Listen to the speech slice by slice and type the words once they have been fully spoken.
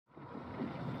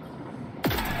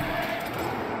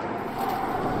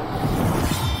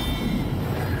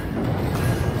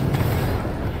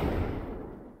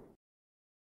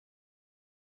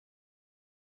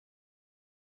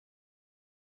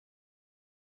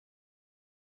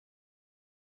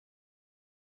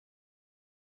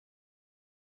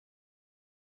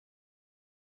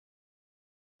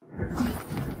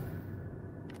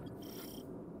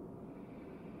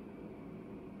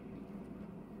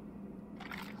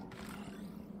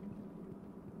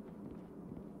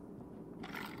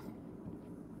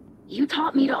You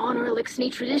taught me to honor Elixni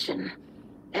tradition.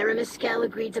 Aramis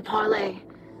agreed to parley.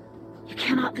 You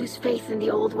cannot lose faith in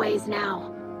the old ways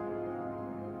now.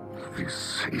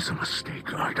 This is a mistake,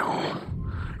 Ido.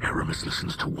 Aramis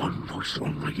listens to one voice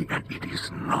only, and it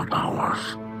is not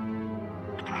ours.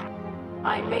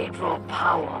 I may draw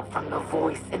power from the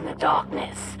voice in the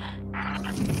darkness.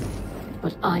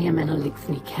 But I am an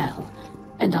Elixni Kel,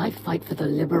 and I fight for the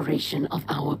liberation of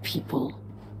our people.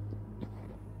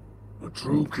 A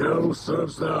true Kel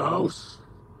serves their house.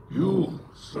 You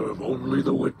serve only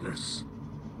the witness.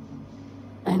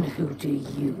 And who do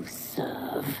you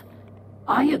serve?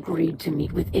 I agreed to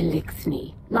meet with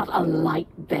Elixni, not a light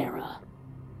bearer.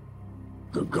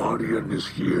 The Guardian is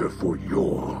here for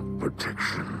your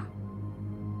protection.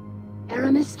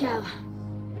 Aramis,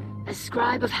 as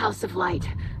scribe of House of Light,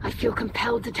 I feel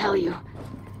compelled to tell you,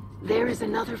 there is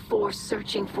another force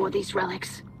searching for these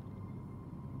relics.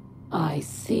 I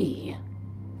see.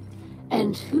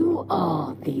 And who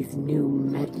are these new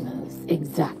meddlers,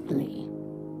 exactly?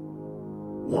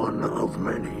 One of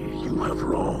many you have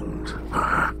wronged,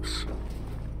 perhaps.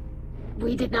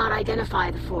 We did not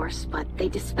identify the force, but they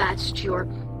dispatched your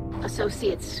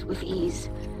associates with ease.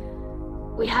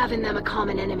 We have in them a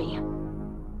common enemy.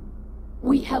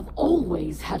 We have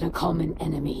always had a common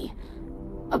enemy.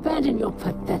 Abandon your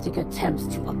pathetic attempts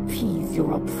to appease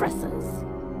your oppressors.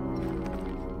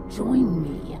 Join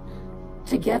me.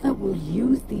 Together we'll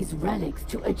use these relics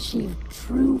to achieve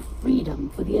true freedom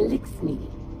for the Elixni.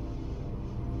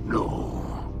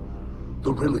 No.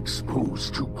 The relics pose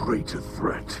too great a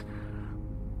threat.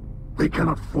 They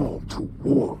cannot fall to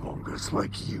warmongers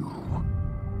like you.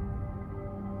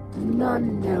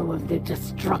 None know of their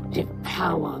destructive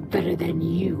power better than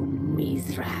you,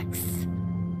 Mizrax.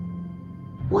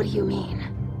 What do you mean?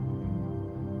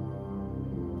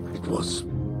 It was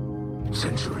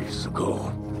centuries ago.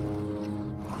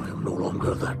 I am no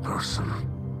longer that person.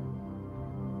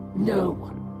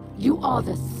 No, you are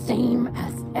the same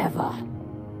as ever.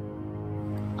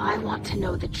 I want to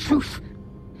know the truth.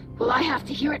 Will I have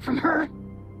to hear it from her?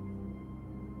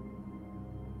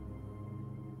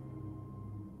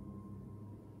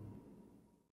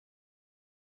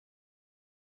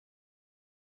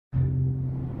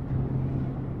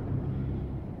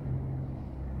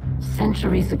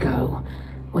 Centuries ago,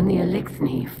 when the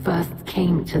Elixni first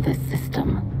came to this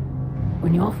system,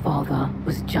 when your father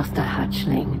was just a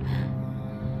hatchling,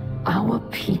 our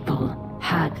people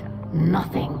had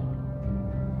nothing.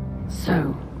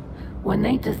 So, when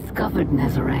they discovered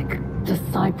Nezarec,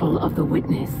 disciple of the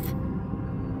Witness,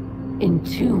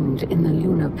 entombed in the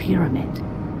Lunar Pyramid,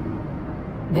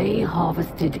 they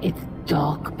harvested its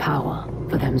dark power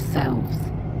for themselves,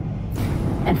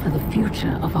 and for the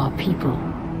future of our people.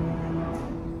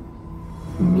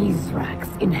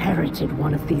 Mizrax inherited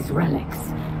one of these relics,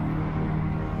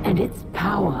 and its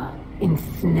power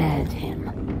ensnared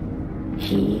him.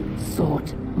 He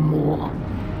sought more,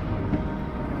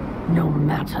 no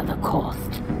matter the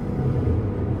cost.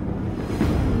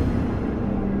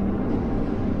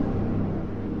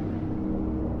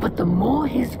 But the more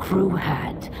his crew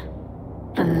had,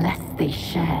 the less they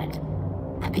shared.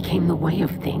 That became the way of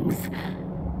things.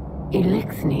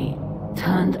 Elixni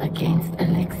turned against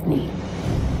Elixni,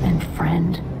 and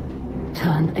friend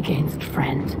turned against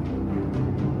friend.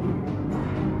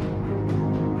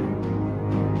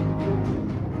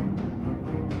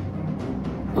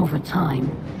 Over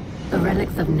time, the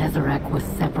relics of Nezarec were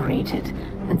separated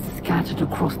and scattered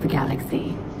across the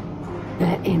galaxy.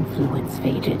 Their influence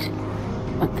faded,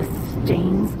 but the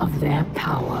stains of their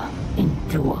power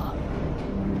endure.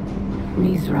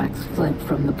 Mizrax fled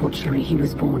from the butchery he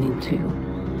was born into.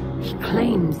 He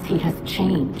claims he has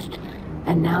changed,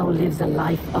 and now lives a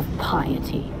life of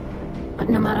piety. But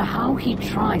no matter how he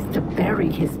tries to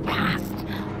bury his past,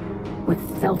 with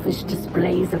selfish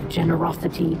displays of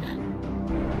generosity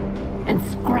and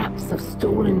scraps of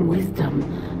stolen wisdom,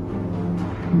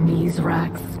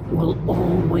 Mizrax will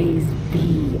always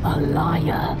be a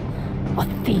liar, a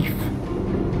thief,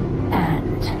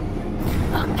 and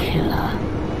a killer.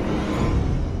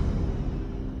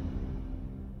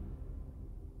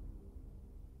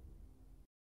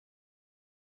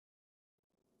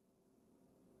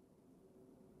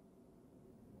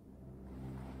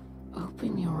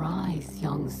 Open your eyes,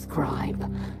 young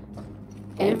scribe.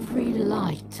 Every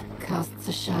light casts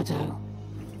a shadow.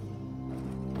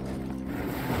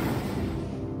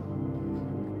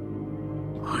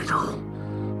 Idol,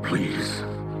 please.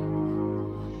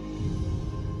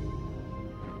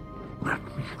 Let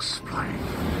me explain.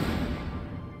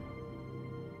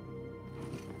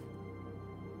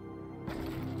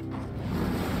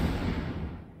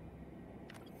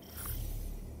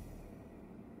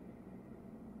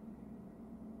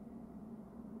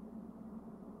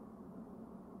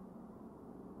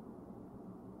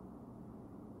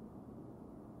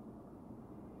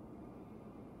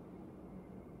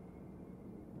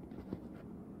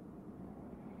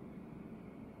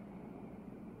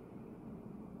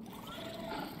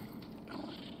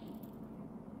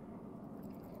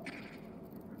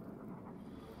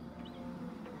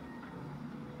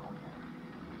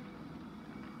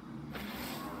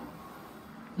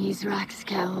 Mizrak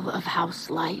Skell of House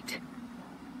Light.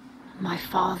 My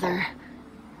father,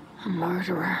 a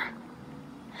murderer,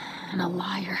 and a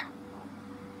liar.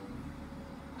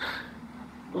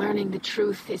 Learning the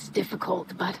truth is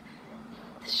difficult, but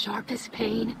the sharpest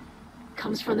pain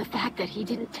comes from the fact that he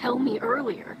didn't tell me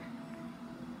earlier.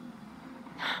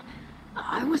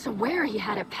 I was aware he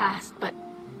had a past, but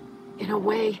in a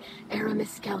way,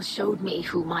 Skell showed me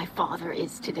who my father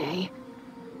is today,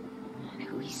 and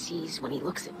who he sees when he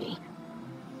looks at me.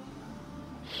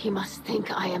 He must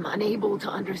think I am unable to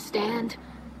understand,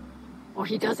 or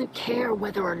he doesn't care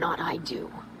whether or not I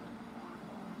do.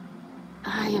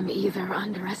 I am either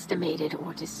underestimated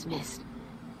or dismissed.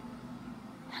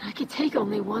 And I could take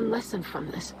only one lesson from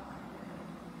this.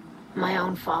 My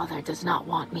own father does not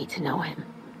want me to know him.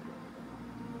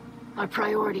 Our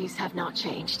priorities have not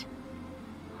changed.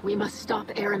 We must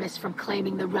stop Aramis from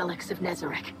claiming the relics of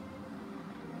Nezarec.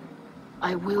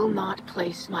 I will not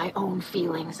place my own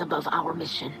feelings above our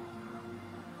mission.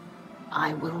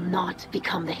 I will not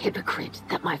become the hypocrite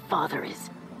that my father is.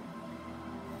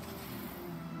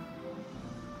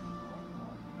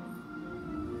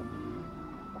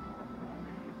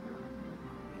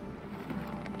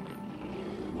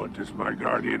 What does my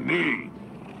guardian need?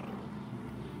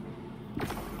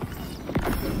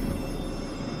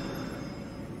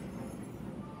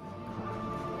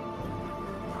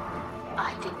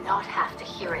 I did not have to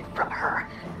hear it from her.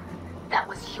 That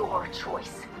was your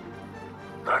choice.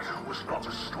 That was not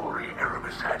a story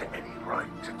Aramis had any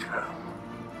right to tell.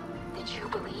 Did you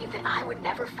believe that I would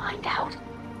never find out?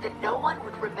 That no one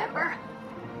would remember?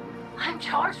 I'm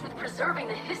charged with preserving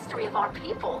the history of our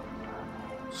people.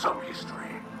 Some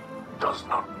history does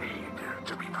not need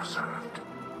to be preserved.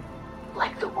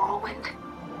 Like the whirlwind.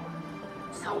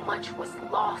 So much was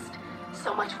lost,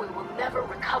 so much we will never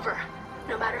recover,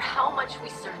 no matter how much we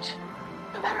search,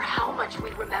 no matter how much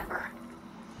we remember.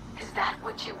 Is that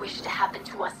what you wish to happen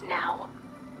to us now?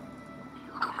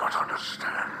 You do not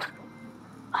understand.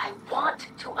 I want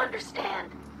to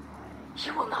understand.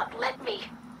 You will not let me.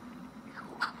 You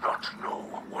do not know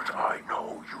what I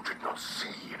know. You did not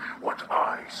see what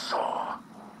I saw.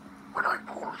 When I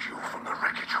pulled you from the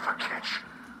wreckage of a ketch,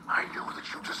 I knew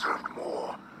that you deserved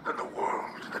more than the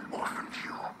world that orphaned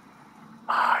you.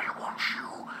 I want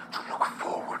you to look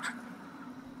forward,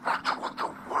 not to what the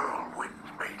whirlwind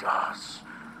made us.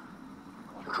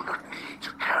 You do not need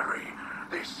to carry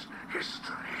this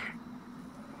history.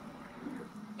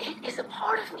 It is a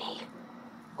part of me,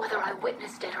 whether I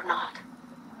witnessed it or not.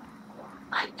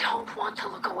 I don't want to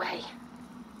look away,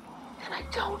 and I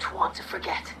don't want to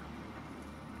forget.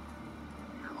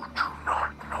 You do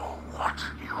not know what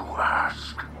you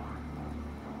ask.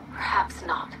 Perhaps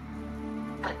not,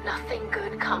 but nothing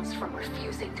good comes from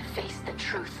refusing to face the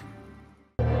truth.